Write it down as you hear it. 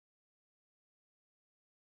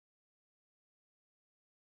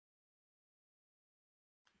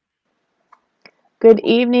Good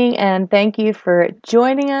evening, and thank you for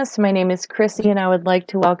joining us. My name is Chrissy, and I would like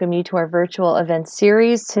to welcome you to our virtual event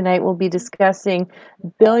series. Tonight, we'll be discussing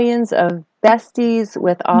Billions of Besties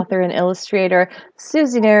with author and illustrator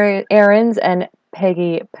Susie Arons and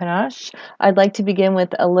Peggy Panosh. I'd like to begin with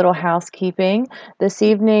a little housekeeping. This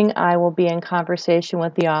evening, I will be in conversation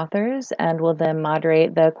with the authors and will then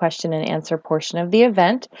moderate the question and answer portion of the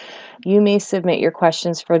event. You may submit your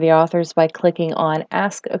questions for the authors by clicking on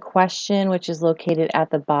Ask a Question, which is located at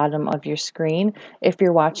the bottom of your screen. If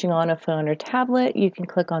you're watching on a phone or tablet, you can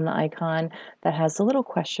click on the icon that has a little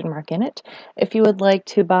question mark in it. If you would like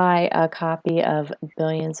to buy a copy of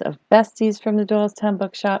Billions of Besties from the Doylestown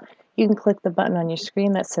Bookshop, you can click the button on your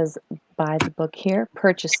screen that says Buy the Book Here,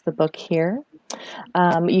 Purchase the Book Here.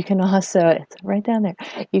 You can also, it's right down there,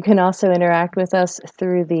 you can also interact with us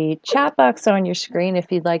through the chat box on your screen if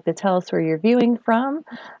you'd like to tell us where you're viewing from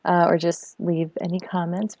or just leave any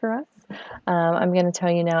comments for us. I'm going to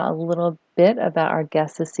tell you now a little bit about our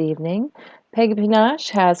guest this evening. Peggy Panosh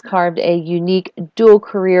has carved a unique dual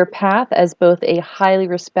career path as both a highly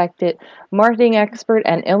respected marketing expert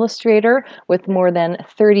and illustrator with more than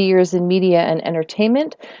 30 years in media and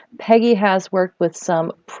entertainment. Peggy has worked with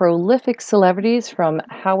some prolific celebrities from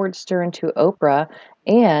Howard Stern to Oprah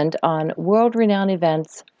and on world-renowned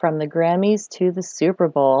events from the Grammys to the Super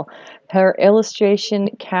Bowl. Her illustration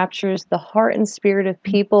captures the heart and spirit of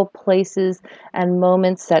people, places, and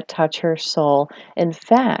moments that touch her soul. In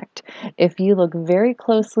fact, if you look very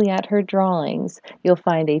closely at her drawings, you'll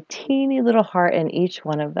find a teeny little heart in each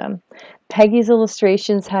one of them. Peggy's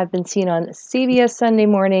illustrations have been seen on CBS Sunday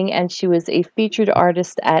Morning, and she was a featured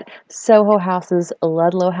artist at Soho House's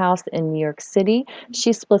Ludlow House in New York City.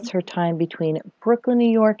 She splits her time between Brooklyn, New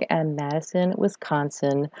York, and Madison,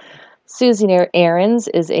 Wisconsin. Susie Arons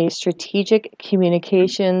is a strategic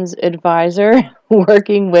communications advisor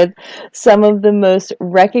working with some of the most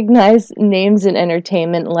recognized names in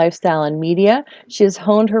entertainment, lifestyle, and media. She has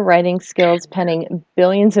honed her writing skills, penning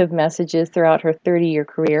billions of messages throughout her 30-year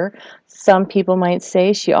career. Some people might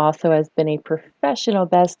say she also has been a professional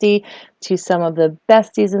bestie to some of the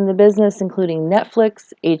besties in the business, including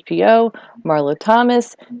Netflix, HBO, Marlo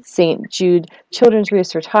Thomas, St. Jude Children's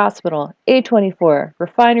Research Hospital, A24,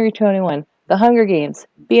 Refinery 21, The Hunger Games,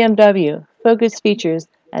 BMW, Focus Features,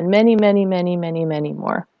 and many, many, many, many, many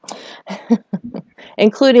more.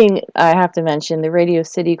 Including, I have to mention, the Radio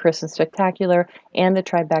City Christmas Spectacular and the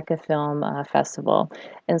Tribeca Film Festival.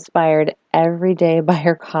 Inspired every day by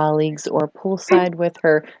her colleagues or poolside with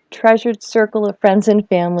her treasured circle of friends and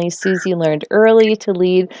family, Susie learned early to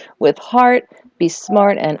lead with heart, be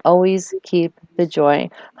smart, and always keep the joy.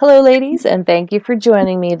 Hello, ladies, and thank you for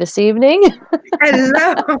joining me this evening.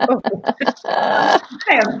 Hello. I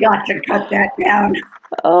have got to cut that down.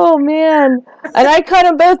 Oh, man. And I cut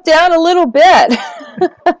them both down a little bit.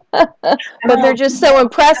 But they're just so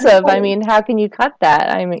impressive. I mean, how can you cut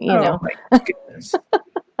that? I mean, you know. My goodness.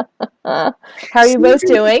 How are you both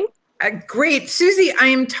doing? Great. Susie, I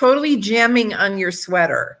am totally jamming on your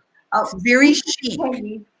sweater. It's very chic.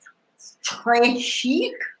 Très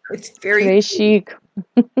chic? It's very chic.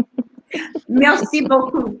 Merci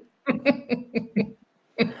beaucoup.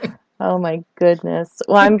 Oh, my goodness.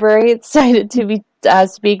 Well, I'm very excited to be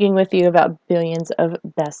speaking with you about Billions of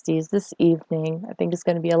Besties this evening. I think it's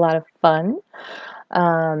going to be a lot of fun.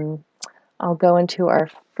 I'll go into our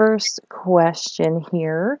first question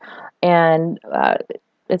here, and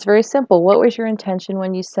it's very simple. What was your intention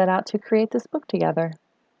when you set out to create this book together?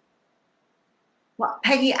 Well,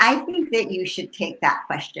 Peggy, I think that you should take that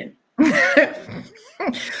question.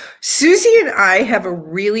 Susie and I have a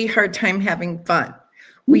really hard time having fun.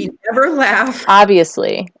 We never laugh.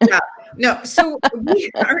 Obviously. Yeah. No, so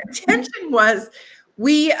our intention was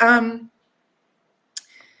we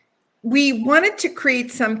wanted to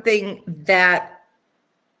create something that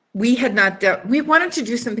we had not done. We wanted to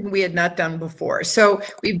do something we had not done before. So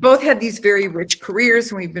we both had these very rich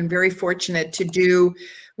careers, and we've been very fortunate to do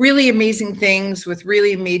really amazing things with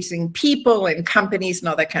really amazing people and companies and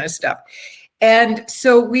all that kind of stuff. And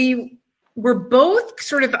so we were both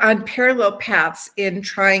sort of on parallel paths in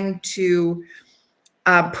trying to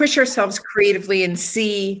push ourselves creatively and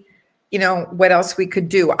see, you know, what else we could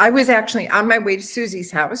do. I was actually on my way to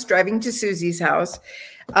Susie's house, driving to Susie's house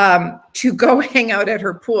to go hang out at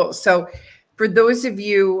her pool. So for those of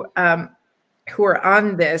you who are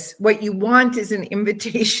on this, what you want is an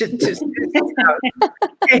invitation to Susie's house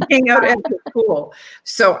to hang out at the pool.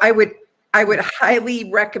 So I would highly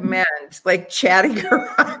recommend like chatting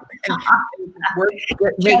around and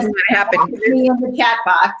making that happen. Me in the chat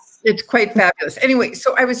box. It's quite fabulous. Anyway,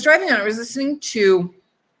 so I was driving on, I was listening to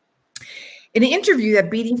an interview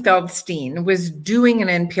that Beatty Feldstein was doing in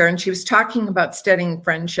NPR, and she was talking about studying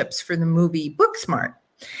friendships for the movie Booksmart.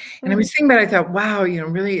 And I was thinking about it, I thought, wow,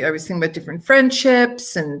 really, I was thinking about different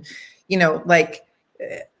friendships and, like,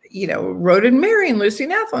 Rhoda and Mary and Lucy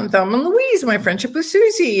and Ethel and Thelma and Louise, my friendship with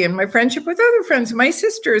Susie and my friendship with other friends, my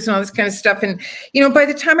sisters and all this kind of stuff. And, by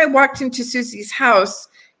the time I walked into Susie's house,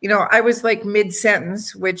 I was like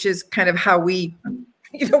mid-sentence, which is kind of how we,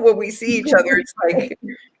 when we see each other, it's like,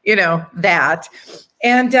 that.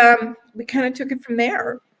 And we kind of took it from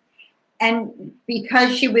there. And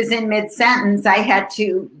because she was in mid-sentence, I had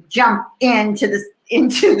to jump into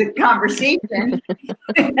the conversation.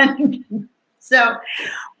 And so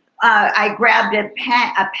I grabbed a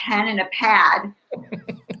pen and a pad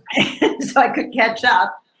so I could catch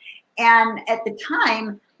up. And at the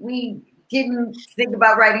time, we didn't think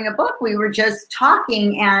about writing a book. We were just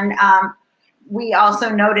talking. And we also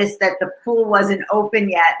noticed that the pool wasn't open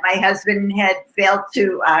yet. My husband had failed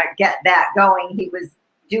to get that going. He was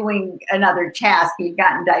doing another task. He'd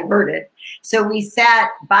gotten diverted. So we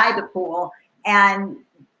sat by the pool, and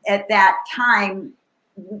at that time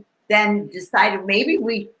then decided maybe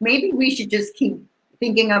we should just keep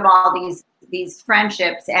thinking of all these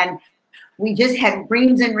friendships. And we just had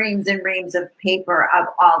reams and reams and reams of paper of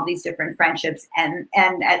all these different friendships. And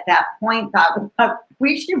at that point thought, well,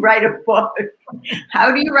 we should write a book.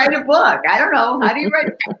 How do you write a book? I don't know. How do you write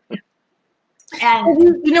a book?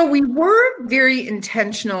 And we were very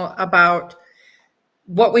intentional about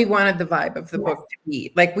what we wanted the vibe of the book to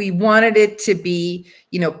be. Like, we wanted it to be,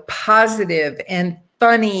 positive and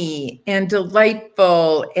funny and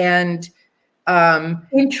delightful and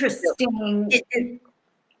interesting.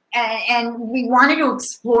 And we wanted to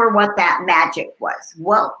explore what that magic was.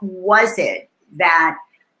 What was it that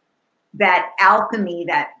alchemy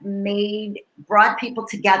that brought people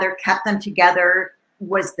together, kept them together,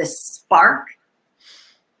 was the spark?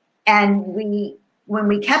 And when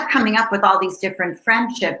we kept coming up with all these different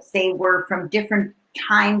friendships, they were from different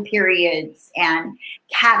time periods and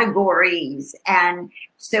categories. And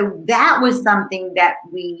so that was something that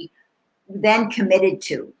we then committed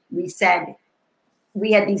to. We said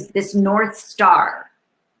we had this North Star,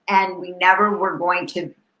 and we never were going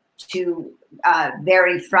to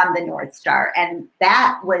vary from the North Star. And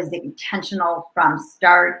that was intentional from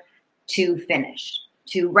start to finish,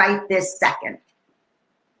 to write this second.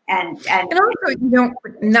 And also,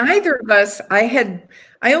 neither of us, I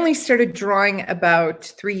only started drawing about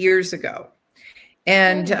 3 years ago.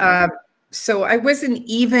 And so I wasn't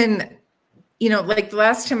even, like, the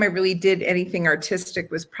last time I really did anything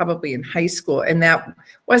artistic was probably in high school. And that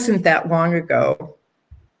wasn't that long ago.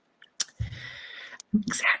 I'm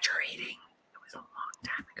exaggerating. It was a long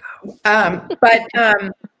time ago. But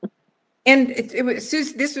and it was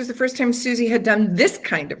this was the first time Susie had done this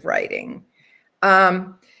kind of writing.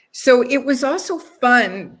 So it was also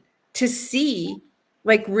fun to see,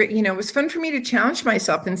 like, it was fun for me to challenge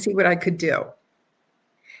myself and see what I could do.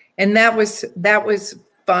 And that was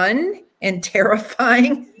fun and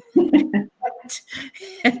terrifying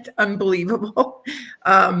and unbelievable.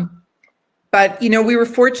 But, we were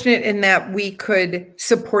fortunate in that we could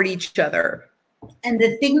support each other. And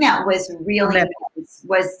the thing that was really nice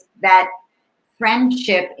was that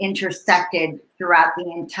friendship intersected throughout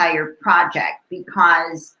the entire project,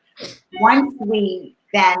 because once we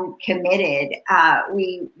then committed,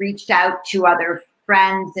 we reached out to other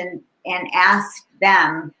friends and asked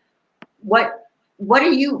them, what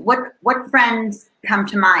friends come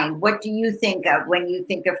to mind? What do you think of when you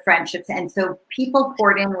think of friendships? And so people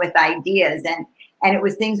poured in with ideas, and it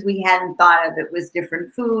was things we hadn't thought of. It was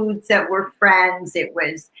different foods that were friends. It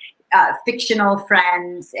was fictional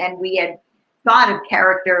friends, and we had thought of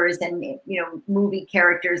characters and movie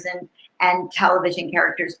characters and television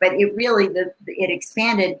characters, but it really it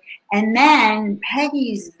expanded. And then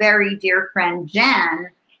Peggy's very dear friend Jen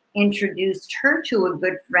introduced her to a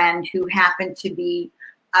good friend who happened to be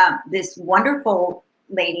this wonderful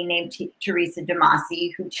lady named Teresa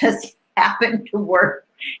DeMasi, who just happened to work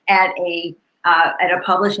at a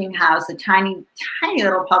publishing house, a tiny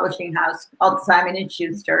little publishing house called Simon and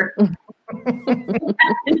Schuster.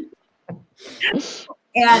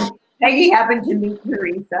 And Peggy happened to meet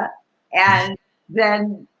Teresa and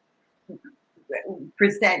then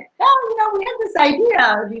present, we have this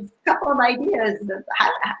idea, these couple of ideas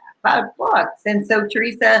about books. And so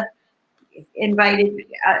Teresa invited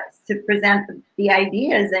us to present the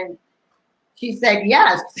ideas, and she said,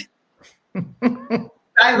 yes,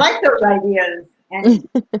 I like those ideas. And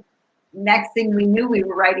next thing we knew, we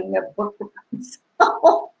were writing a book for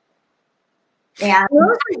ourselves. And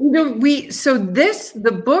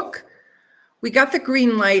the book we got the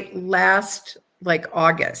green light last like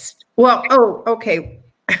August. Well, oh, okay.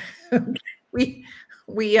 we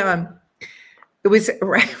it was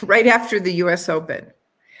right after the US Open,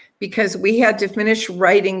 because we had to finish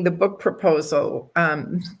writing the book proposal.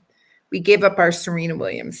 We gave up our Serena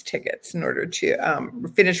Williams tickets in order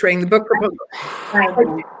to finish writing the book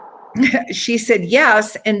proposal. She said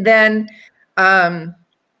yes, and then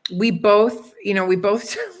we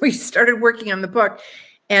started working on the book.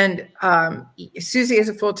 And Susie has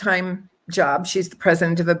a full-time job. She's the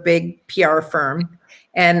president of a big PR firm,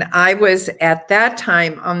 and I was at that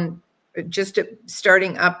time just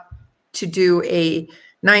starting up to do a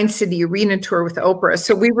 9-city arena tour with Oprah.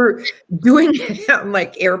 So we were doing it on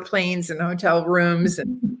like airplanes and hotel rooms,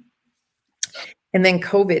 and then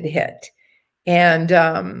COVID hit.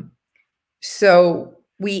 And so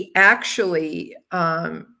we actually,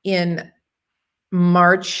 in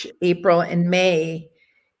March, April, and May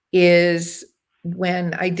is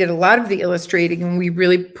when I did a lot of the illustrating, and we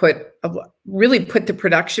really put the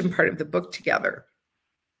production part of the book together.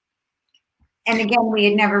 And again, we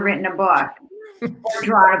had never written a book or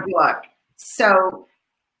drawn a book. So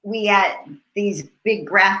we had these big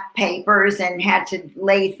graph papers and had to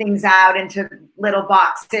lay things out into little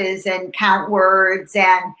boxes and count words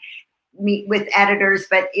and meet with editors.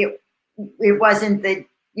 But it wasn't the,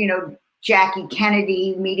 Jackie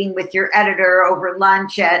Kennedy meeting with your editor over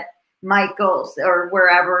lunch at Michael's or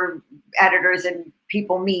wherever editors and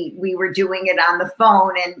people meet. We were doing it on the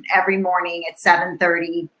phone, and every morning at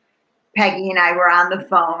 7:30, Peggy and I were on the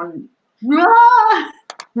phone. I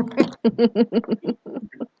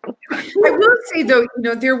will say though,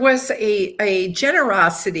 there was a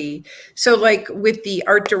generosity. So like with the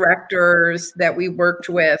art directors that we worked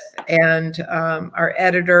with, and our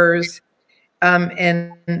editors,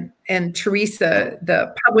 and Teresa,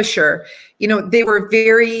 the publisher, they were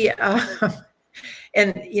very,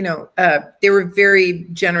 they were very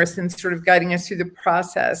generous in sort of guiding us through the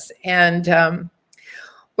process. And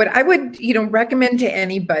what I would, recommend to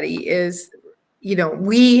anybody is,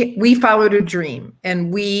 we followed a dream,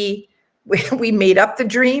 and we made up the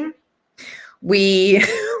dream. We,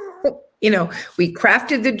 we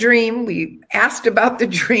crafted the dream. We asked about the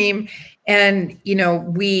dream, and,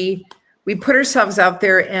 we put ourselves out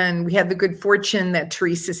there, and we had the good fortune that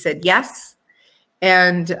Teresa said yes,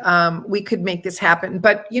 and we could make this happen.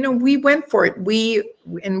 But we went for it. We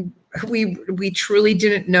truly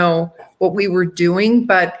didn't know what we were doing,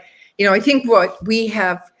 but I think what we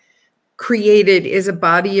have created is a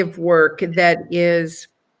body of work that is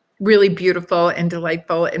really beautiful and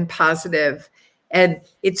delightful and positive, and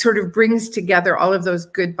it sort of brings together all of those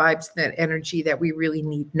good vibes, that energy that we really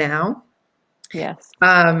need now. Yes.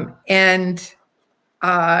 And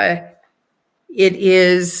it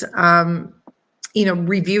is,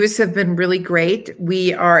 reviews have been really great.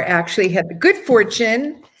 We are actually had the good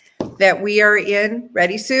fortune that we are in,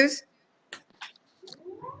 ready, Suze?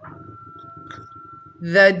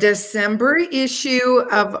 The December issue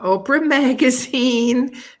of Oprah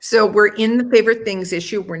magazine. So we're in the favorite things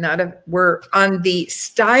issue. We're on the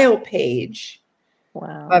style page.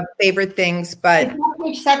 Wow. Of favorite things, but is that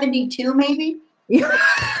page 72 maybe? Yeah.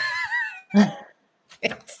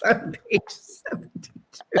 It's on page 72.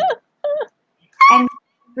 And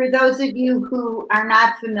for those of you who are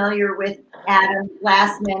not familiar with Adam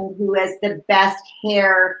Glassman, who has the best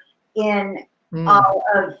hair in all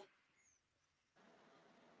of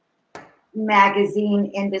magazine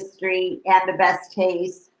industry and the best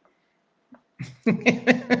taste.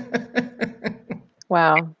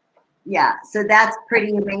 Wow. Yeah, so that's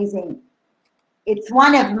pretty amazing. It's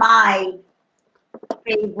one of my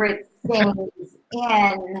favorite things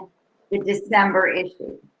in the December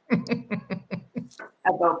issue of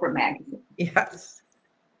Oprah magazine. Yes.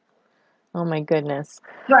 Oh my goodness.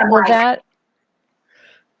 Well,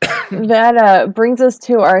 that brings us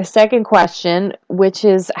to our second question, which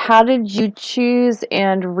is, how did you choose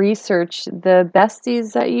and research the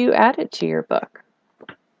besties that you added to your book?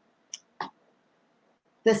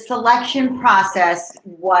 the selection process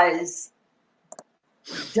was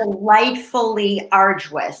delightfully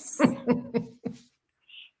arduous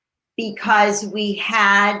because we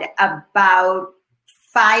had about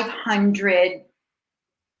 500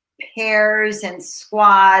 pairs and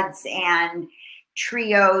squads and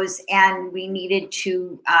trios, and we needed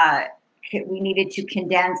to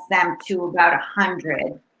condense them to about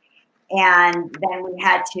 100, and then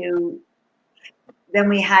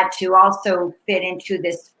we had to also fit into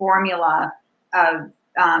this formula of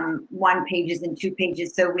 1 pages and 2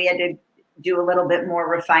 pages. So we had to do a little bit more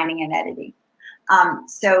refining and editing.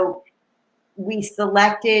 So we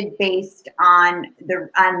selected based on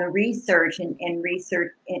the research and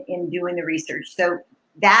research in doing the research. So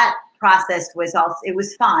that process was also, it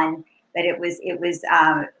was fun, but it was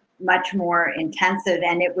much more intensive,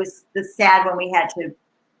 and it was sad when we had to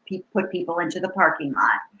put people into the parking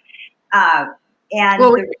lot. And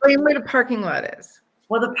well, explain what a parking lot is.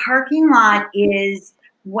 Well, the parking lot is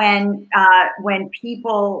when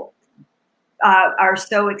people are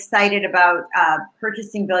so excited about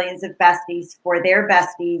purchasing Billions of Besties for their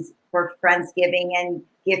besties for Friendsgiving and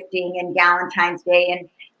gifting and Valentine's Day and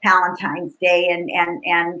Valentine's Day and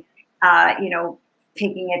you know,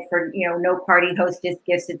 taking it for, you know, no party hostess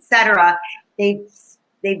gifts, etc. They've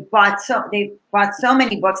bought so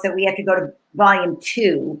many books that we have to go to volume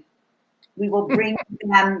 2. We will bring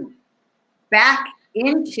them back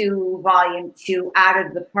into volume 2 out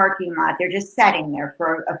of the parking lot. They're just sitting there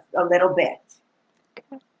for a little bit.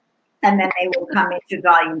 And then they will come into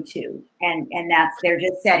volume 2. And they're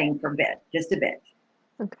just setting for just a bit.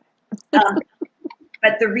 Okay.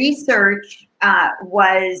 But the research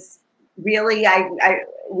was really,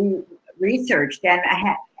 we researched, and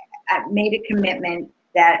I made a commitment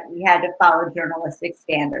that we had to follow journalistic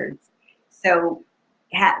standards. So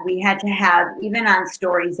we had to have, even on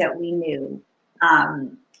stories that we knew,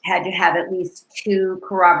 had to have at least 2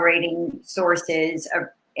 corroborating sources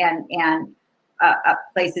and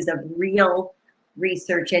places of real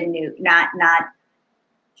research and new, not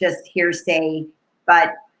just hearsay,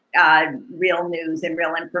 but real news and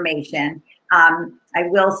real information. I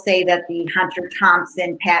will say that the Hunter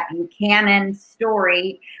Thompson, Pat Buchanan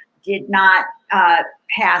story did not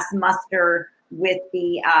pass muster with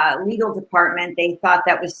the legal department. They thought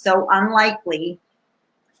that was so unlikely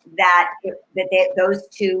that those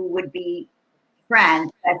 2 would be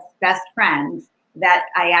friends, that's best friends, that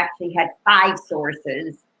I actually had 5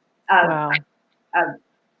 sources of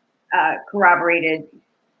corroborated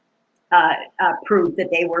proof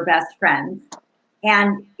that they were best friends.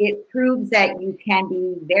 And it proves that you can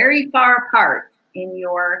be very far apart in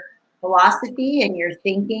your philosophy and your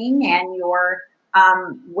thinking and your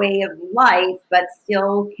way of life, but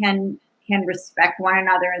still can respect one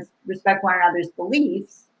another and respect one another's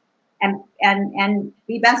beliefs and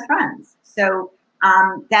be best friends. So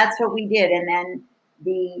that's what we did. And then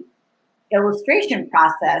the illustration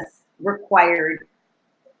process required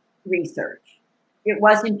research. It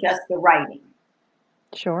wasn't just the writing.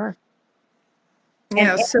 Sure.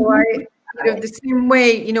 Yeah. So the same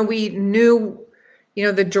way, you know, we knew, you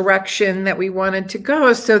know, the direction that we wanted to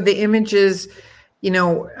go. So the images, you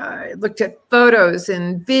know, looked at photos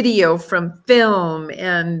and video from film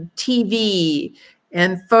and TV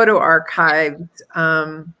and photo archives,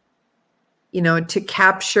 you know, to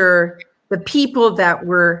capture the people that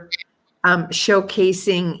we're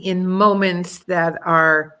showcasing in moments that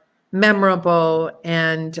are memorable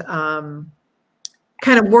and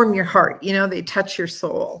kind of warm your heart. You know, they touch your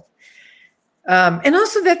soul, and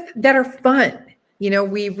also that are fun. You know,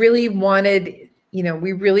 we really wanted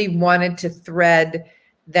to thread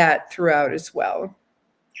that throughout as well.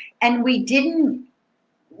 And we didn't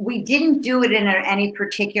do it in any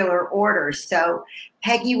particular order. So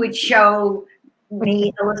Peggy would show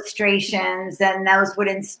me illustrations and those would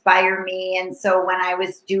inspire me. And so when I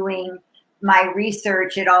was doing my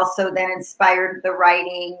research, it also then inspired the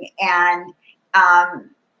writing. And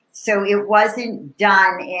so it wasn't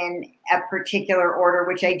done in a particular order,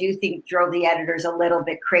 which I do think drove the editors a little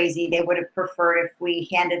bit crazy. They would have preferred if we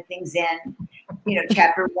handed things in, you know,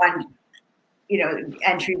 chapter 1, you know,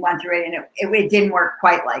 entry 1 through 8, and it didn't work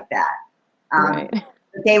quite like that. Right.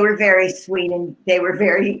 But they were very sweet and they were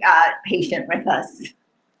very patient with us.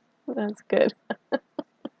 That's good.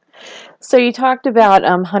 So you talked about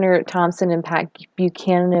Hunter Thompson and Pat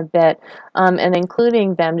Buchanan a bit, and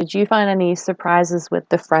including them. Did you find any surprises with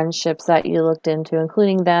the friendships that you looked into,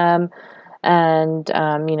 including them and,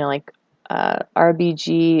 you know, like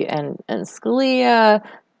RBG and Scalia,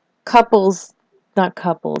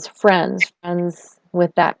 friends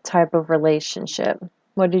with that type of relationship?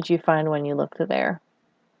 What did you find when you looked there?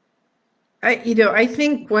 I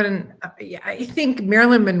think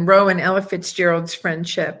Marilyn Monroe and Ella Fitzgerald's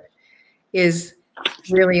friendship is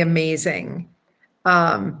really amazing.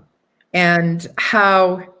 And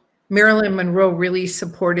how Marilyn Monroe really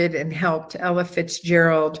supported and helped Ella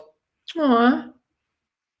Fitzgerald. In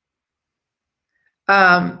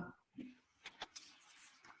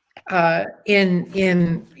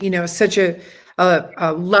you know, such a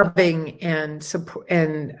loving and support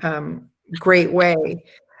and great way.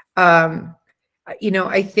 You know,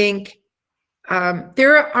 I think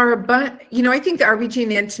there are a bunch, you know, I think the RBG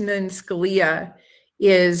and Antonin Scalia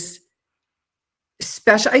is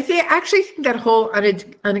special. I actually think that whole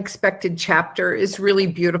unexpected chapter is really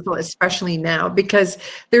beautiful, especially now, because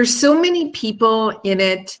there's so many people in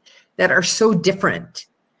it that are so different.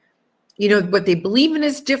 You know, what they believe in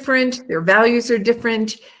is different, their values are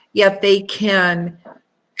different, yet they can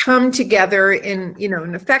come together in, you know,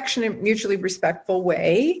 an affectionate, mutually respectful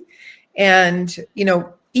way. And, you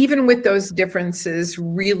know, even with those differences,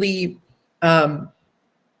 really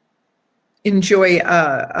enjoy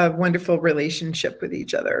a wonderful relationship with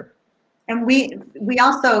each other. And we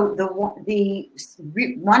also,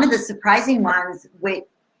 one of the surprising ones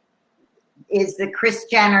is the Kris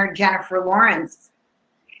Jenner, Jennifer Lawrence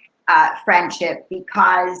friendship,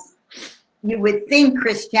 because you would think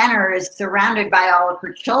Kris Jenner is surrounded by all of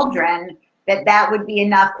her children, that would be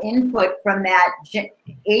enough input from that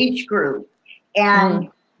age group. And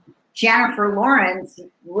Jennifer Lawrence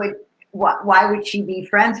why would she be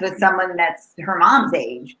friends with someone that's her mom's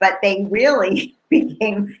age? But they really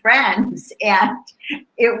became friends, and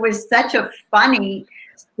it was such a funny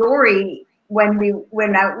story.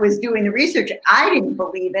 When I was doing the research, I didn't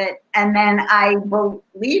believe it, and then I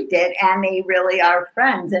believed it, and they really are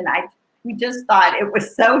friends. And we just thought it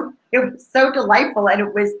was so delightful, and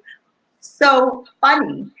it was so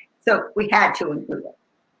funny. So we had to include it.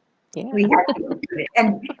 Yeah. We had to include it,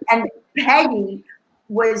 and Peggy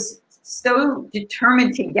was so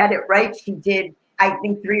determined to get it right. She did, I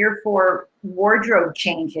think, 3 or 4 wardrobe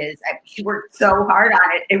changes. She worked so hard on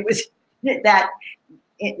it. It was that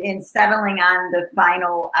in settling on the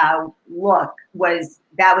final look was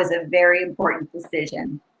a very important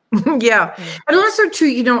decision. Yeah. And also too,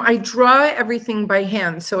 you know, I draw everything by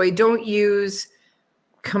hand, so I don't use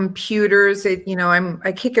computers. You know,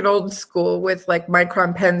 I kick it old school with like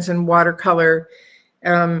micron pens and watercolor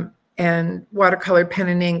pen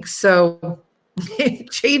and ink. So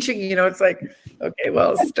changing, you know, it's like, okay,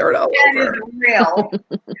 well, start all over. That is real.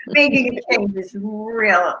 Making a change is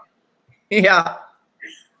real. Yeah.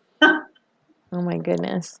 Oh my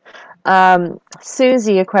goodness.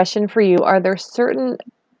 Susie, a question for you. Are there certain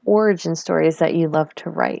origin stories that you love to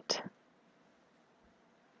write?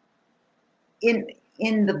 In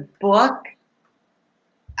the book,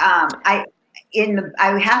 I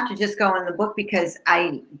have to just go in the book because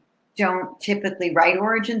I don't typically write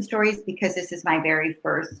origin stories, because this is my very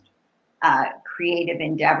first creative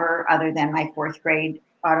endeavor other than my 4th grade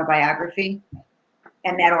autobiography.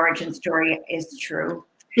 And that origin story is true.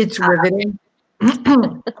 It's riveting.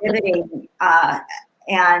 Riveting.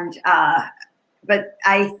 But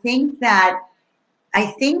I think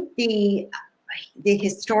the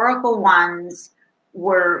historical ones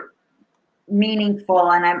were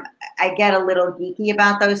meaningful, and I get a little geeky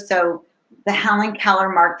about those. So the Helen Keller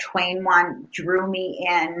Mark Twain one drew me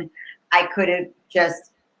in. I could have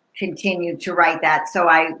just continued to write that. So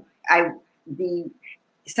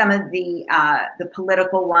some of the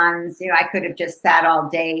political ones, you know, I could have just sat all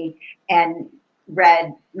day and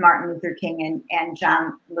read Martin Luther King and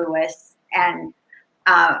John Lewis. And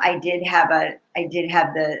I did have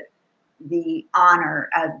the honor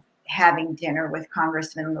of having dinner with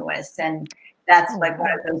Congressman Lewis, and that's like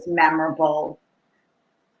one of those memorable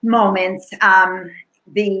moments.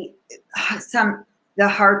 The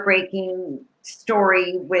heartbreaking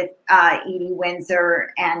story with Edie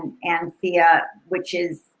Windsor and Thea, which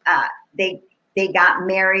is they got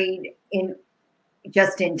married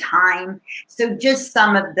just in time. So just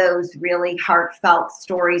some of those really heartfelt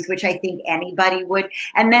stories, which I think anybody would,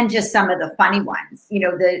 and then just some of the funny ones. You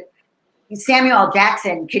know, Samuel L.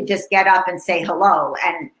 Jackson could just get up and say hello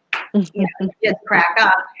and, you know, just crack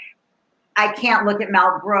up. I can't look at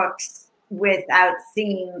Mel Brooks without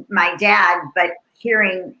seeing my dad, but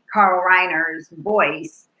hearing Carl Reiner's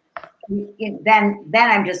voice, then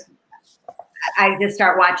I just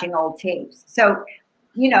start watching old tapes. So,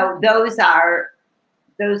 you know, those are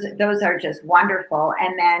just wonderful.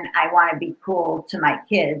 And then I want to be cool to my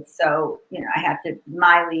kids. So, you know, I have to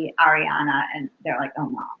Miley, Ariana, and they're like, oh,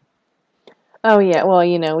 Mom. Oh, yeah. Well,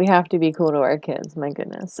 you know, we have to be cool to our kids. My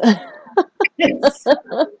goodness.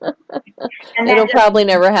 It'll probably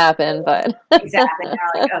never happen, but. Exactly.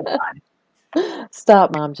 They're like, oh, God.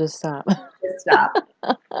 Stop, Mom. Just stop. Just stop.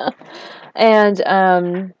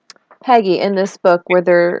 And Peggy, in this book, were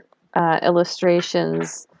there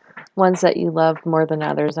illustrations, ones that you loved more than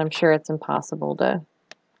others? I'm sure it's impossible to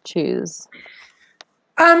choose.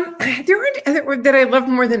 There were that I love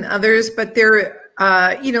more than others, but there,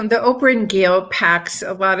 you know, the Oprah and Gail packs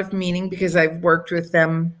a lot of meaning because I've worked with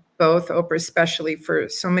them both, Oprah especially, for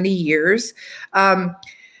so many years. I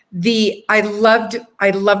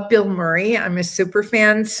love Bill Murray. I'm a super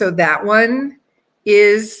fan, so that one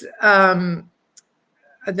is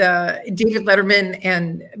David Letterman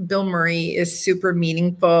and Bill Murray is super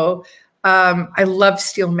meaningful. I love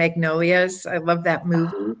Steel Magnolias. I love that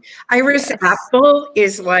movie. Iris Apfel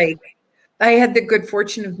is like, I had the good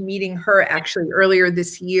fortune of meeting her actually earlier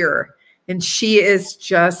this year, and she is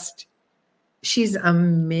just, she's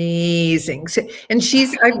amazing. And she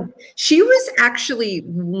was actually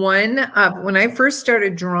one of, when I first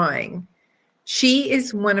started drawing, she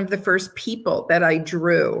is one of the first people that I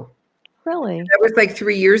drew. Really? That was like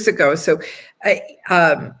 3 years ago. So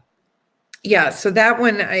yeah, so that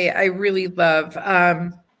one I really love.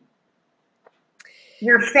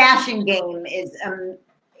 Your fashion game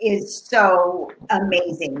is so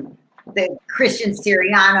amazing. The Christian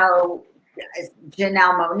Siriano,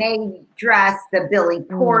 Janelle Monáe dress, the Billy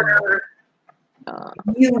Porter,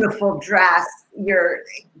 beautiful dress.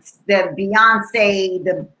 The Beyonce,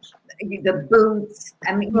 the boots.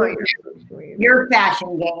 I mean, your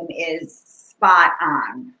fashion game is spot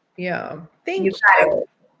on. Yeah, thank you.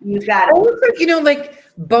 You got it. Also, you know, like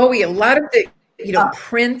Bowie, a lot of the, you know,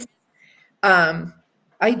 Prince.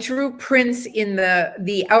 I drew Prince in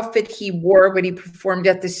the outfit he wore when he performed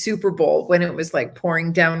at the Super Bowl when it was like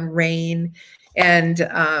pouring down rain. And,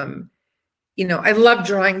 you know, I love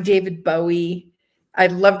drawing David Bowie. I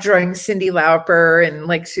love drawing Cyndi Lauper. And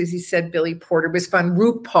like Susie said, Billy Porter was fun.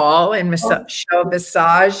 RuPaul and Michelle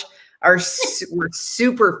Visage were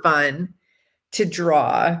super fun to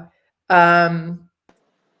draw.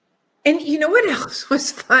 And you know what else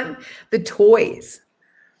was fun? The toys.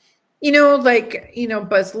 You know, like, you know,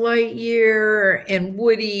 Buzz Lightyear and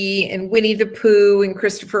Woody and Winnie the Pooh and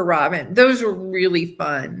Christopher Robin. Those were really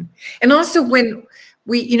fun. And also when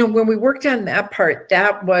when we worked on that part,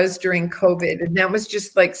 that was during COVID, and that was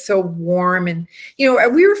just like so warm. And, you know,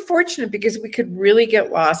 we were fortunate because we could really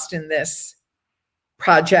get lost in this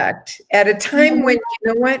project at a time when,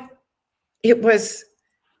 you know what, it was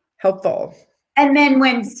helpful. And then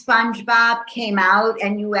when SpongeBob came out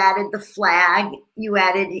and you added the flag, you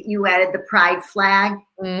added the pride flag.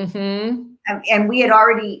 Mm-hmm. And we had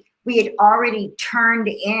already turned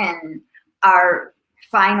in our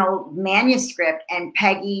final manuscript, and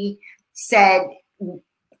Peggy said,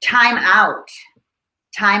 time out.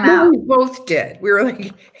 We both did. We were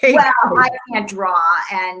like, hey. Well, I can't draw.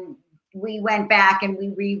 And we went back and we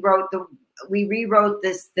rewrote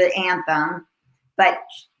the anthem, but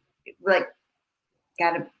like,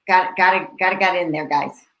 gotta get in there,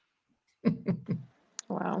 guys.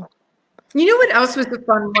 Wow. You know what else was a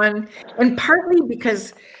fun one? And partly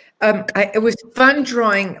because it was fun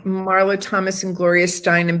drawing Marlo Thomas and Gloria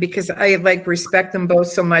Steinem, because I like respect them both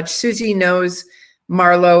so much. Susie knows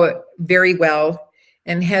Marlo very well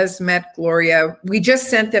and has met Gloria. We just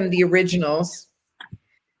sent them the originals.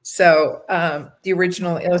 So the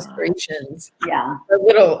original illustrations. Yeah. A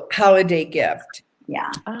little holiday gift.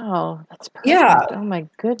 Yeah. Oh, that's perfect. Yeah. Oh my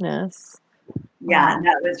goodness. Yeah,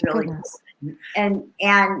 that was really cool.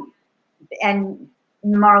 And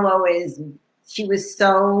Marlo she was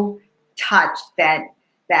so touched that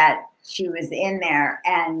she was in there,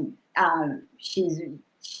 and she's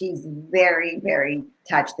very, very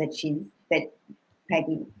touched that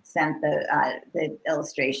Peggy sent the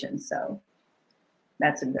illustration. So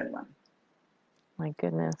that's a good one. My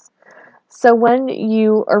goodness. So when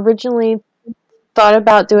you originally thought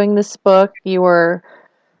about doing this book, you were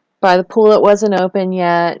by the pool, it wasn't open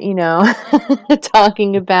yet, you know,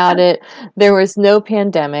 talking about it. There was no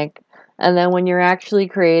pandemic. And then when you're actually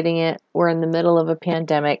creating it, we're in the middle of a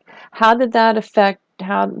pandemic. How did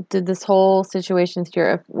this whole situation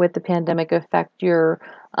with the pandemic affect your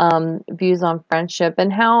views on friendship?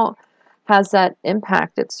 And how has that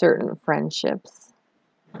impacted certain friendships?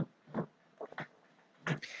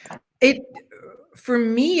 For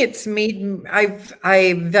me, it's made,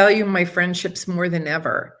 I value my friendships more than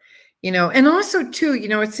ever, you know, and also too, you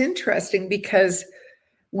know, it's interesting because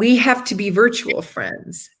we have to be virtual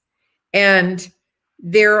friends, and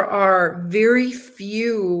there are very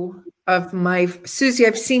few of Susie,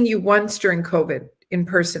 I've seen you once during COVID in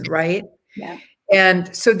person, right? Yeah.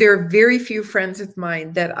 And so there are very few friends of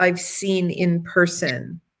mine that I've seen in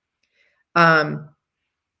person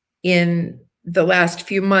in the last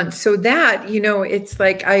few months. So that, you know, it's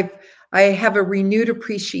like I have a renewed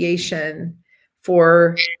appreciation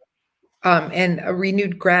for and a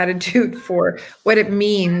renewed gratitude for what it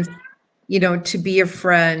means, you know, to be a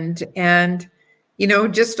friend, and, you know,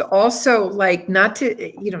 just also like not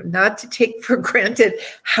to take for granted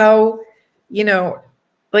how, you know,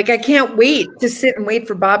 like I can't wait to sit and wait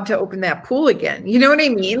for Bob to open that pool again. You know what I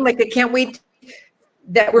mean? Like I can't wait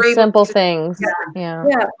that we're simple things. Yeah.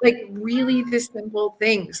 Like really the simple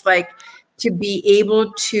things, like to be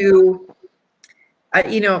able to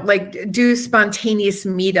you know, like do spontaneous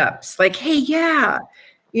meetups, like, hey, yeah,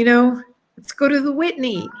 you know, let's go to the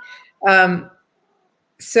Whitney.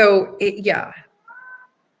 So yeah.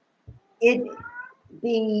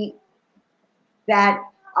 That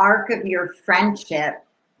arc of your friendship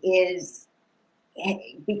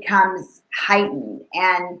becomes heightened,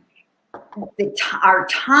 and our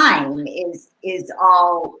time is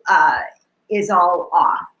all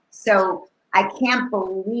off. So I can't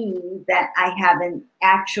believe that I haven't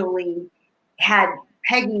actually had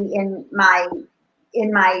Peggy in my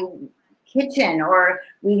kitchen, or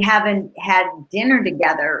we haven't had dinner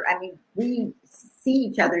together. I mean, we see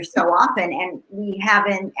each other so often, and we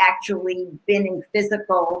haven't actually been in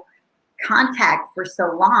physical contact for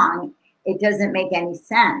so long. It doesn't make any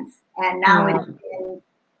sense. And now it's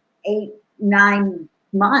been 8-9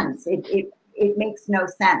 months. It makes no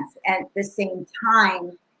sense. At the same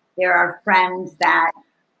time, there are friends that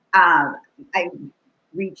I have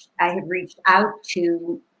reached out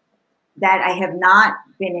to that I have not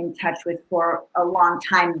been in touch with for a long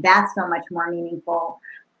time. That's so much more meaningful.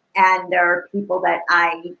 And there are people that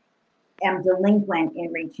I am delinquent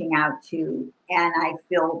in reaching out to, and I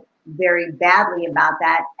feel very badly about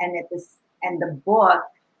that. And the book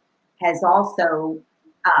has also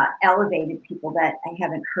elevated people that I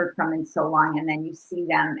haven't heard from in so long, and then you see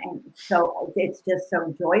them, and so it's just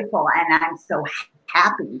so joyful, and I'm so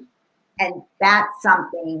happy. And that's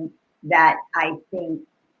something that I think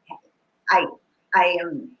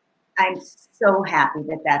I'm so happy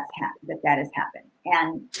that has happened,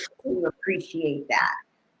 and to appreciate that.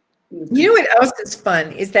 You know what else is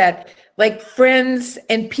fun is that, like, friends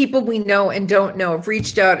and people we know and don't know have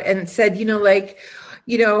reached out and said, you know, like,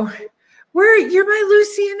 you know, you're my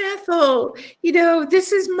Lucy and Ethel, you know,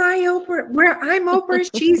 this is my Oprah, where I'm Oprah,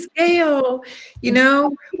 she's Gail, you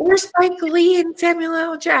know, or Spike Lee and Samuel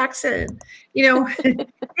L. Jackson, you know,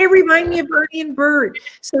 they remind me of Bernie and Bert.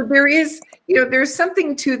 So there is, you know, there's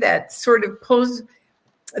something to that sort of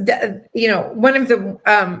that, you know, one of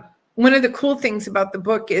the cool things about the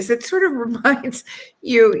book is it sort of reminds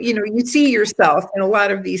you, you know, you see yourself in a lot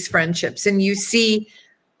of these friendships, and you see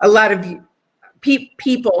a lot of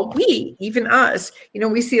people, even us, you know,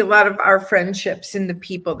 we see a lot of our friendships in the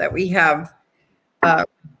people that we have.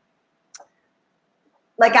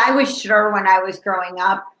 Like, I was sure when I was growing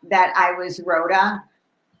up that I was Rhoda.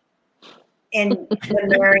 And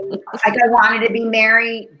Mary, like, I wanted to be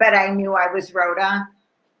Mary, but I knew I was Rhoda.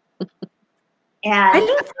 And I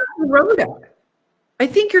don't think you're Rhoda. I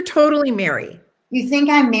think you're totally Mary. You think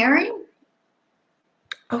I'm Mary?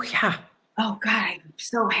 Oh, yeah. Oh, God, I'm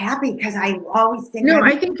so happy, because I always think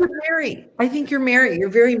I think you're Mary. I think you're Mary. You're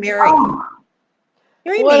very Mary. Oh,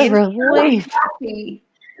 what a relief.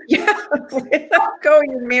 Yeah, let go.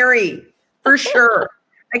 You're Mary, for sure.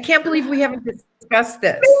 I can't believe we haven't discussed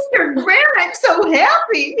this. Mr. Grant, I'm so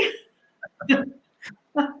happy.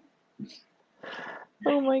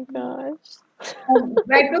 Oh, my gosh.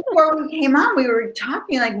 Right before we came on, we were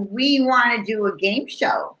talking like we want to do a game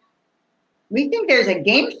show. We think there's a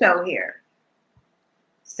game show here.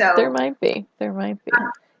 So there might be.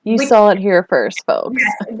 You saw it here first, folks.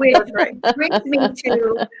 Yes, which brings me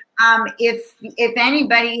to if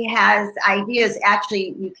anybody has ideas.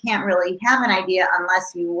 Actually, you can't really have an idea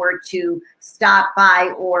unless you were to stop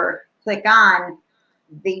by or click on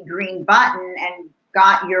the green button and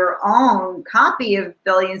got your own copy of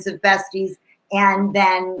Billions of Besties, and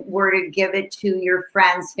then were to give it to your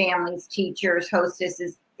friends, families, teachers,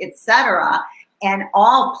 hostesses, etc., and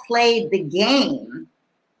all played the game.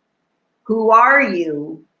 Who are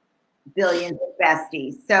you? Billions of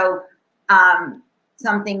Besties. So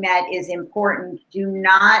something that is important, do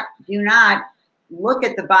not look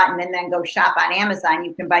at the button and then go shop on Amazon.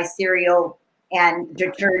 You can buy cereal and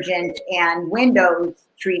detergent and windows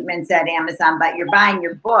treatments at Amazon, but you're buying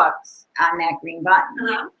your books on that green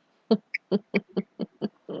button.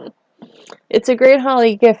 It's a great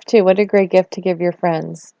holiday gift too. What a great gift to give your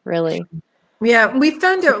friends, really. Yeah, we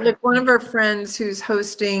found out, like, one of our friends who's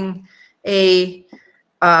hosting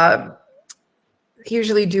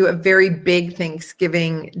usually do a very big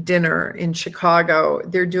Thanksgiving dinner in Chicago.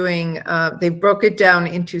 They're doing, they broke it down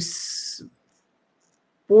into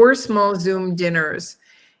 4 small Zoom dinners,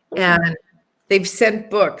 and they've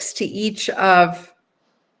sent books to each of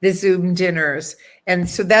the Zoom dinners. And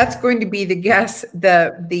so that's going to be the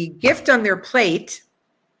gift on their plate,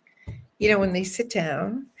 you know, when they sit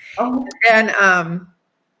down. Oh. And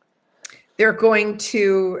they're going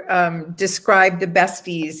to describe the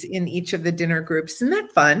besties in each of the dinner groups. Isn't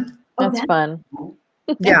that fun? That's fun.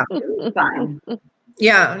 Yeah. Fun.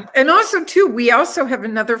 Yeah. And also, too, we also have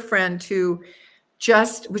another friend who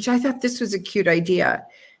which I thought this was a cute idea.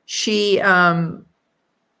 She bought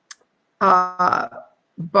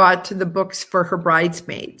the books for her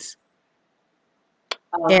bridesmaids.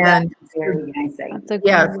 Oh, And that's very nice idea. That's a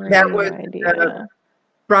yes, great that was idea.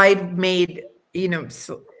 bridesmaid,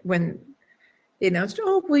 so when they announced,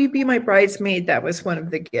 oh, will you be my bridesmaid? That was one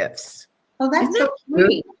of the gifts. Oh, that's so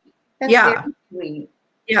sweet. That's Yeah. very sweet.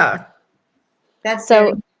 Yeah. That's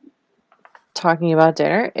So, talking about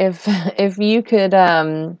dinner, if you could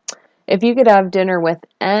have dinner with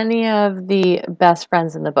any of the best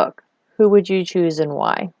friends in the book, who would you choose and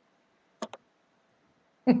why?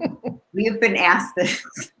 We've been asked this.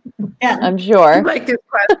 I'm sure. I like this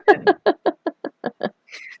question.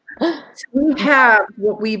 So we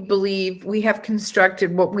have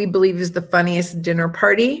constructed what we believe is the funniest dinner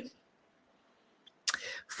party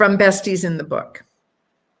from besties in the book.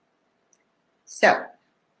 So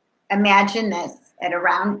imagine this at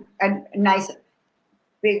around a nice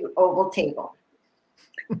big oval table.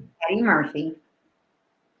 Eddie Murphy,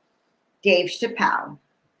 Dave Chappelle,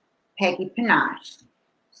 Peggy Panosh,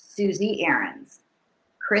 Susie Arons,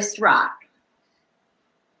 Chris Rock,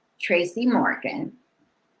 Tracy Morgan,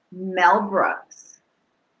 Mel Brooks,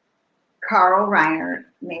 Carl Reiner,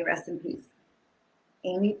 may rest in peace,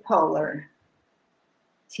 Amy Poehler,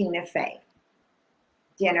 Tina Fey.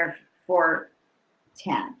 Dinner for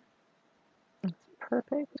 10.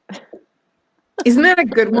 Perfect. Isn't that a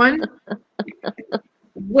good one?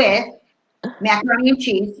 With macaroni and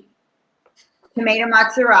cheese, tomato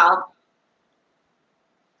mozzarella,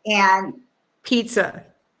 and Pizza.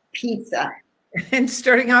 And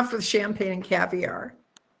starting off with champagne and caviar.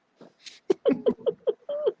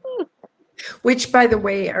 Which, by the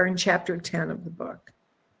way, are in chapter 10 of the book.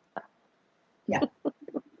 Yeah.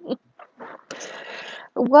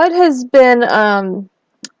 What has been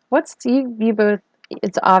what's you both,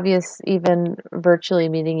 it's obvious even virtually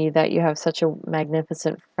meeting you that you have such a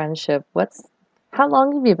magnificent friendship. How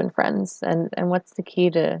long have you been friends, and what's the key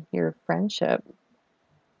to your friendship?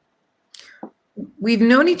 We've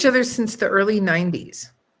known each other since the early 90s.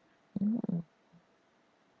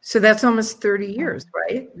 So that's almost 30 years,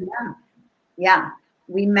 right? Yeah. Yeah.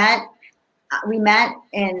 We met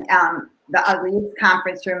in the ugliest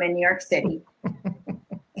conference room in New York City.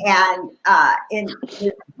 And in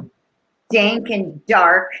dank and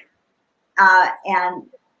dark. And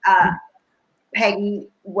Peggy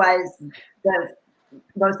was the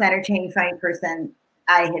most entertaining, funny person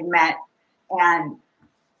I had met. And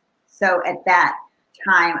so at that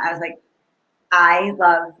time, I was like, I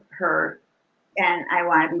love her and I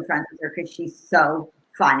want to be friends with her because she's so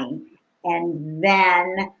funny. And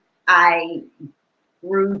then I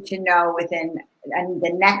grew to know within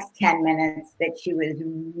the next 10 minutes that she was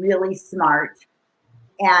really smart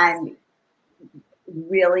and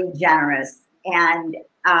really generous. And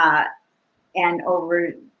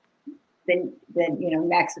over the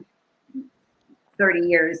next 30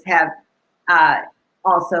 years have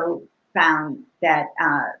also found that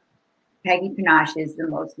Peggy Panosh is the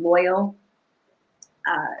most loyal,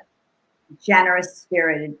 generous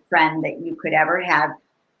spirited friend that you could ever have.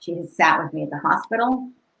 She has sat with me at the hospital.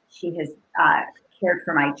 She has cared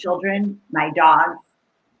for my children, my dogs,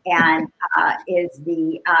 and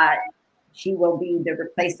she will be the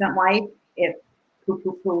replacement wife if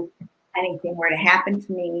anything were to happen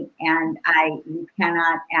to me. And you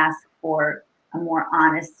cannot ask for a more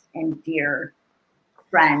honest and dear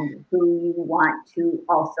friend who you want to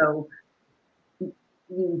also,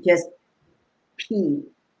 you just pee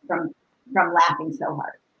from laughing so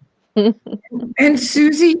hard. And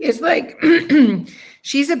Susie is like,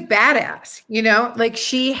 she's a badass, like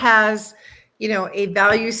she has, a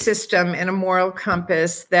value system and a moral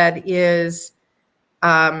compass that is,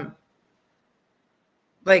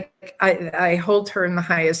 like I hold her in the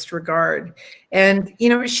highest regard. And,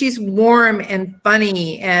 she's warm and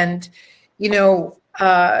funny and,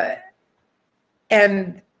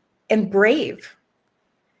 and brave,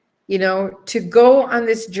 to go on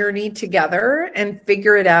this journey together and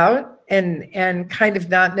figure it out and kind of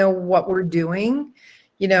not know what we're doing.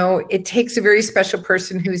 It takes a very special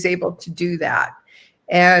person who's able to do that.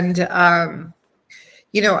 And,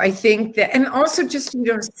 I think that, and also just,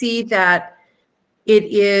 see that it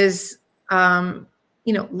is,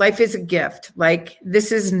 life is a gift. Like,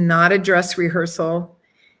 this is not a dress rehearsal.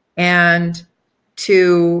 And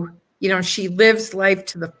she lives life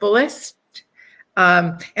to the fullest.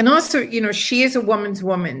 And also, she is a woman's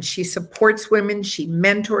woman. She supports women. She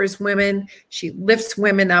mentors women. She lifts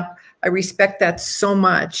women up. I respect that so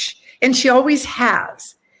much. And she always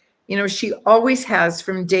has, she always has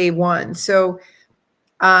from day one. So,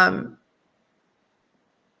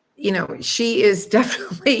 you know, she is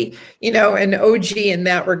definitely, you know, an OG in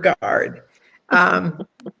that regard.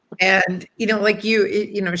 And, you know, like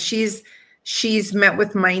you know, she's met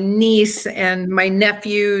with my niece and my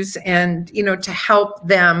nephews and, you know, to help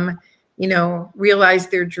them, you know, realize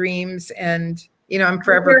their dreams. And, you know, I'm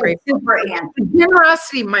forever grateful.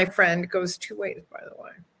 Generosity, my friend, goes two ways, by the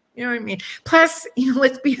way. You know what I mean? Plus, you know,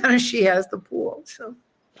 let's be honest, she has the pool. So,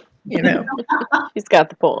 you know. She's got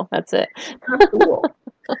the pool. That's it. Cool.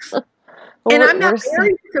 And I'm not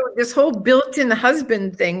married, so this whole built-in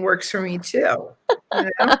husband thing works for me too. You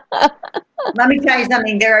know? Let me tell you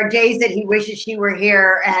something. There are days that he wishes she were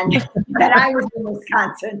here and that I was in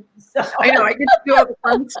Wisconsin. So. I know. I get to do all the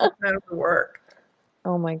fun stuff out of the work.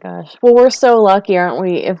 Oh my gosh. Well, we're so lucky, aren't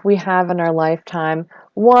we, if we have in our lifetime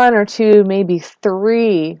 1 or 2, maybe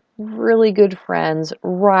 3 really good friends,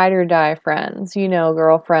 ride or die friends, you know,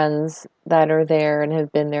 girlfriends that are there and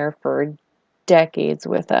have been there for decades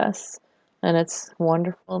with us. And it's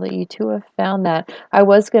wonderful that you two have found that. I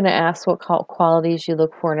was going to ask what qualities you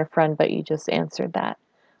look for in a friend, but you just answered that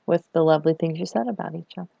with the lovely things you said about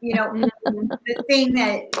each other. You know, the thing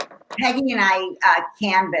that Peggy and I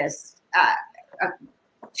canvassed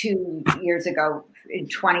 2 years ago in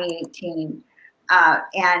 2018,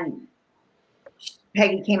 and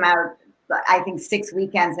Peggy came out, I think, 6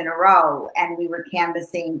 weekends in a row, and we were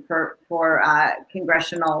canvassing for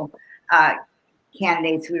congressional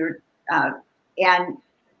candidates. We were, and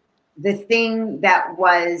the thing that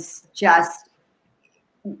was just,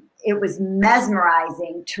 it was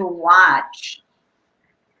mesmerizing to watch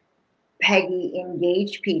Peggy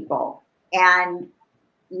engage people and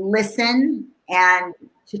listen, and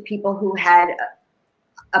to people who had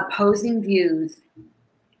opposing views,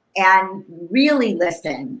 and really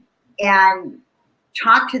listen and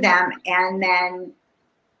talk to them, and then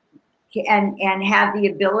and have the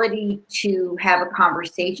ability to have a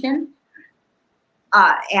conversation,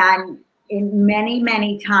 and in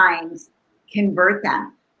many times convert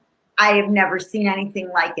them. I have never seen anything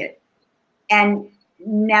like it, and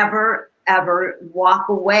never ever walk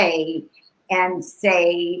away and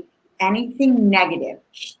say anything negative.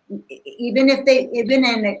 Even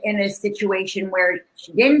in a situation where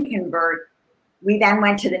she didn't convert, we then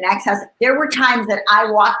went to the next house. There were times that I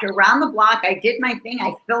walked around the block, I did my thing,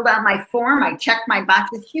 I filled out my form, I checked my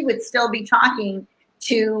boxes. She would still be talking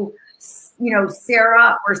to, you know,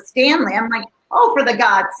 Sarah or Stanley. I'm like, oh, for the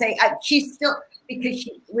God's sake. She's still, because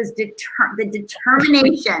she was the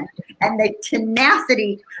determination and the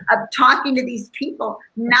tenacity of talking to these people,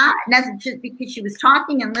 not just because she was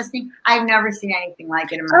talking and listening. I've never seen anything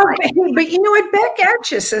like it in my life. But you know what? Back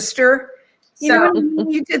at you, sister. You know,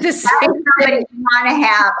 you did the same thing you want to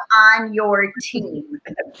have on your team.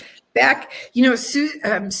 Back, you know,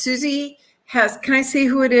 Susie has, can I say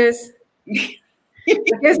who it is? He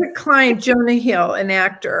has a client, Jonah Hill, an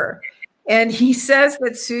actor, and he says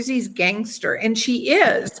that Susie's gangster, and she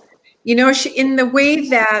is, you know, she, in the way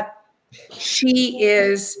that she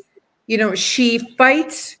is, you know, she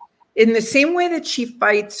fights in the same way that she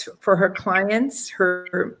fights for her clients,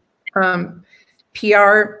 her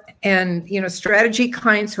PR and, you know, strategy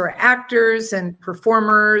clients who are actors and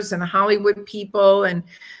performers and Hollywood people and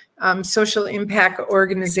social impact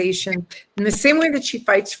organizations. In the same way that she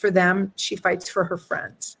fights for them, she fights for her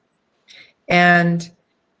friends. And,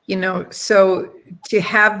 you know, so to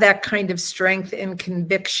have that kind of strength and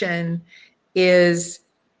conviction is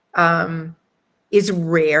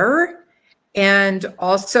rare, and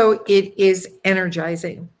also it is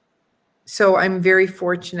energizing. So I'm very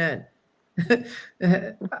fortunate. How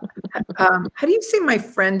do you say my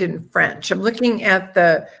friend in French? I'm looking at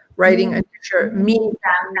the writing. Mon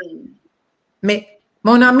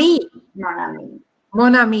ami. Mon ami.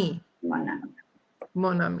 Mon ami. Mon ami.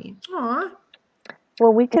 Mon ami. Aww.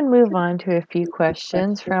 Well, we can move on to a few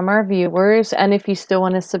questions from our viewers. And if you still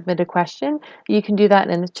want to submit a question, you can do that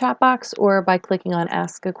in the chat box or by clicking on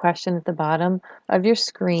Ask a Question at the bottom of your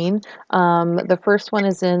screen. The first one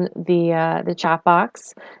is in the chat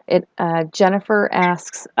box. Jennifer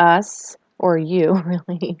asks us, or you,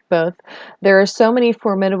 really, both, there are so many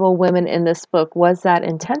formidable women in this book. Was that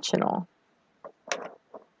intentional?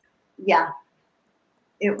 Yeah,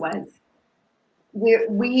 it was.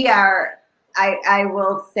 We are... I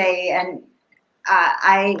will say, and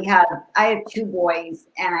I have 2 boys,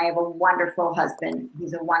 and I have a wonderful husband.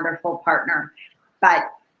 He's a wonderful partner.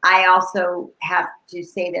 But I also have to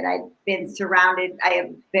say that I've been surrounded. I have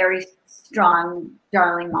a very strong,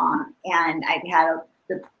 darling mom, and I've had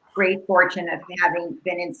the great fortune of having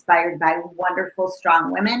been inspired by wonderful,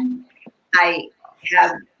 strong women. I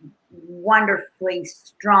have wonderfully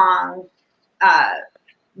strong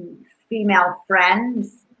female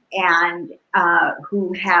friends. and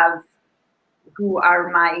who are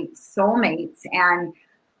my soulmates. And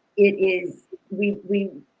it is,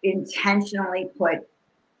 we intentionally put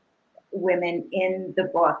women in the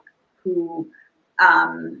book who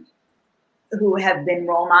have been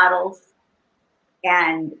role models,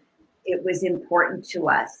 and it was important to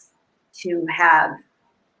us to have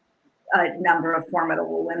a number of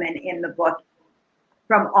formidable women in the book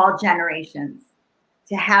from all generations.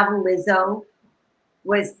 To have Lizzo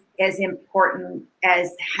was as important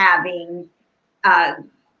as having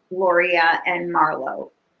Gloria and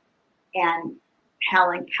Marlo, and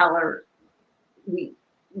Helen Keller.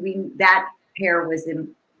 That pair was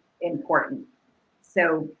important.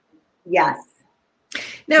 So yes.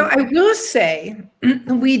 Now I will say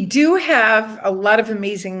we do have a lot of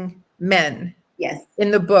amazing men. Yes. In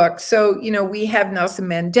the book. So, we have Nelson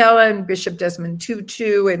Mandela and Bishop Desmond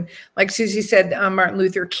Tutu, and like Susie said, Martin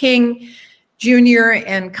Luther King Jr.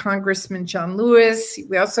 and Congressman John Lewis.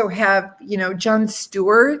 We also have, Jon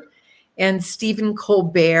Stewart and Stephen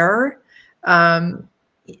Colbert,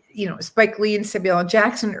 Spike Lee and Samuel L.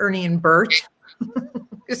 Jackson, Ernie and Bert,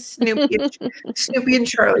 Snoopy and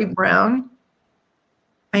Charlie Brown.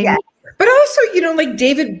 Yes. But also, like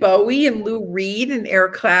David Bowie and Lou Reed and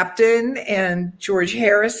Eric Clapton and George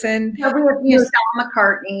Harrison. So we have Sal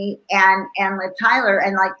McCartney and Liv Tyler,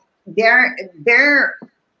 and like they're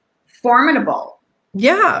formidable.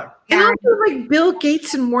 Yeah. And also like Bill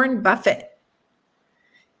Gates and Warren Buffett.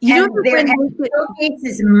 Bill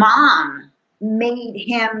Gates' mom made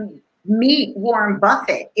him meet Warren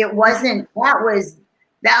Buffett. It wasn't,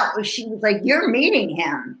 she was like, you're meeting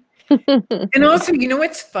him. And also,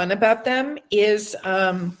 what's fun about them is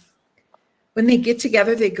when they get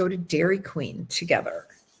together, they go to Dairy Queen together.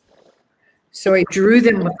 So I drew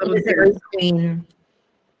them with little Dairy Queen.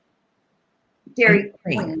 Dairy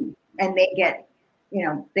Queen. And they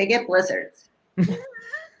get blizzards. And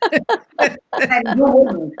who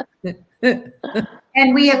wouldn't?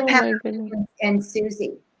 And we have Pepper and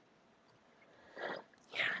Susie.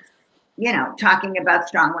 Talking about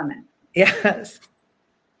strong women. Yes.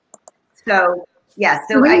 So, yeah.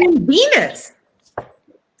 So Venus.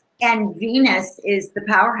 And Venus is the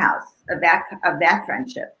powerhouse of that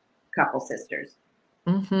friendship, couple sisters.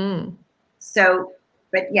 Mm-hmm. So,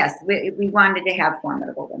 but yes, we wanted to have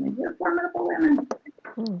formidable women. We're formidable women.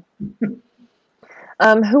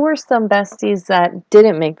 Who were some besties that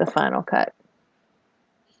didn't make the final cut?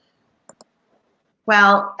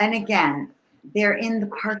 Well, and again, they're in the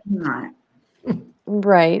parking lot.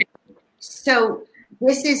 Right. So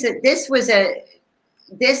this was a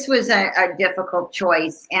difficult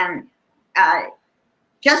choice, and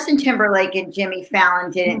Justin Timberlake and Jimmy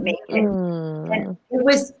Fallon didn't make it. And it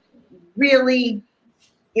was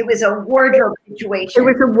a wardrobe situation. It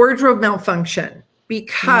was a wardrobe malfunction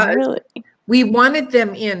because we wanted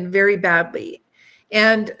them in very badly.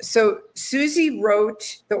 And so Susie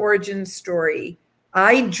wrote the origin story.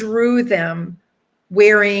 I drew them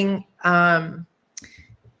wearing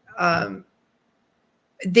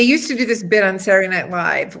they used to do this bit on Saturday Night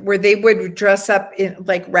Live where they would dress up in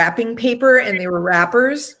like wrapping paper, and they were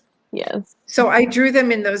rappers. Yes. So I drew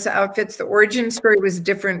them in those outfits. The origin story was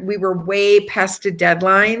different. We were way past a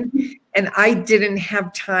deadline, and I didn't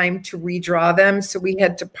have time to redraw them. So we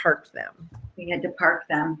had to park them.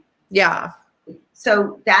 Yeah.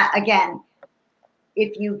 So that, again,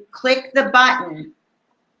 if you click the button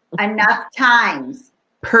enough times.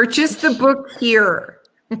 Purchase the book here.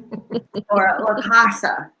 Or La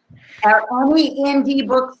Casa, or any indie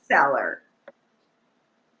bookseller,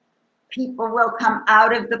 people will come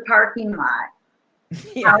out of the parking lot.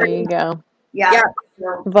 Yeah, there you go. Yeah.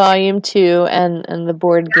 So, Volume 2 and the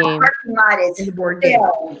board game. Parking lot is the board game.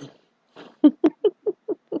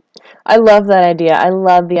 I love that idea. I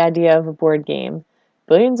love the idea of a board game.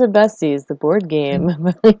 Billions of Besties, the board game.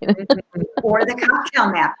 Or the cocktail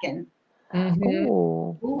napkin. Mm-hmm.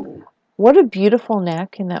 Ooh. What a beautiful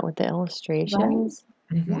napkin that with the illustrations.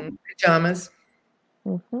 Right. Mm-hmm. Pajamas.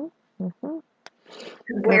 Mm-hmm. Mm-hmm.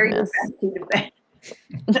 Wear your bestie to bed.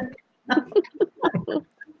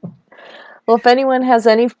 Well, if anyone has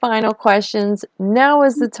any final questions, now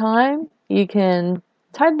is the time. You can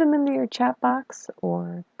type them into your chat box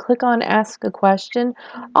or click on Ask a Question.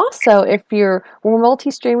 Also, we're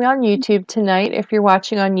multi-streaming on YouTube tonight. If you're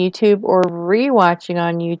watching on YouTube or re-watching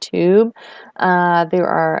on YouTube, there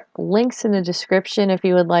are links in the description if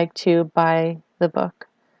you would like to buy the book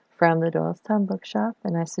from the Doylestown Bookshop,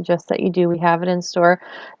 and I suggest that you do. We have it in store.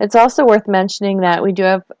 It's also worth mentioning that we do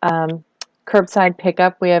have curbside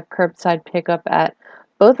pickup. We have curbside pickup at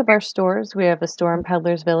both of our stores. We have a store in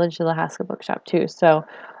Peddler's Village, the Lahaska Bookshop too. So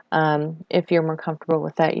If you're more comfortable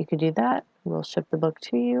with that, you could do that. We'll ship the book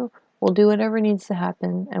to you. We'll do whatever needs to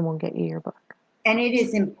happen, and we'll get you your book. And it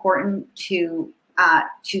is important to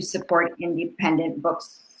support independent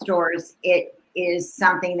bookstores. It is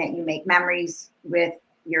something that you make memories with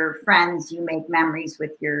your friends, you make memories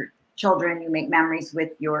with your children, you make memories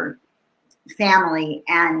with your family,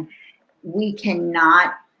 and we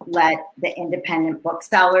cannot let the independent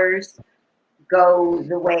booksellers go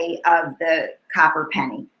the way of the copper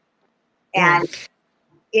penny. And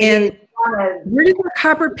where did the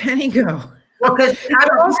copper penny go? Well, because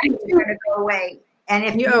copper penny is going to go away. And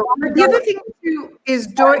if the other thing too is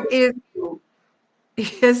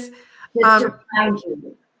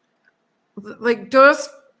like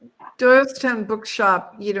Doylestown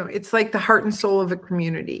Bookshop, it's like the heart and soul of a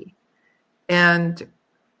community. And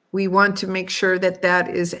we want to make sure that that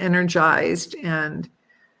is energized and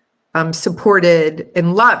supported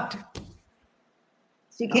and loved.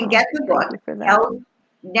 So you can get the book, go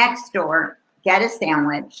next door, get a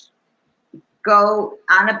sandwich, go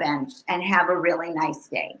on a bench, and have a really nice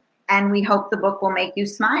day. And we hope the book will make you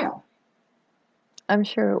smile. I'm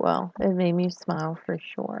sure it will. It made me smile for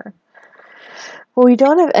sure. Well, we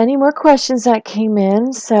don't have any more questions that came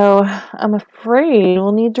in, so I'm afraid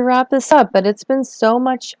we'll need to wrap this up. But it's been so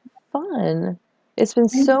much fun. It's been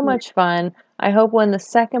so much fun. I hope when the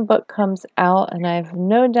second book comes out, and I have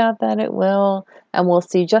no doubt that it will, and we'll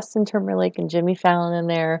see Justin Timberlake and Jimmy Fallon in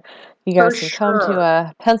there, you guys can come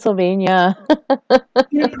to Pennsylvania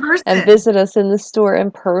and visit us in the store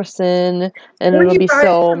in person, and it'll be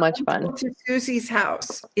so much fun. To Susie's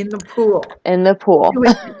house in the pool. In the pool.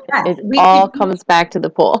 It all comes back to the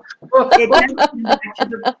pool. We'll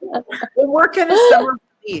work on a summer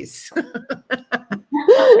piece.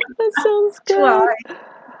 That sounds good.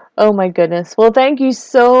 Oh my goodness. Well, thank you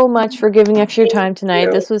so much for giving us your time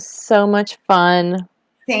tonight. This was so much fun.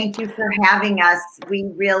 Thank you for having us. We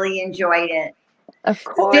really enjoyed it. Of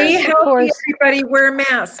course. Stay healthy, everybody. Wear a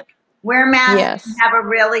mask. Wear a mask. Yes. And have a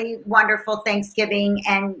really wonderful Thanksgiving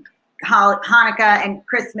and Hanukkah and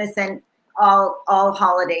Christmas and all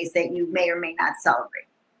holidays that you may or may not celebrate.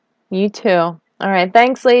 You too. All right.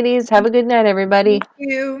 Thanks, ladies. Have a good night, everybody. Thank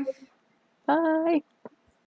you. Bye.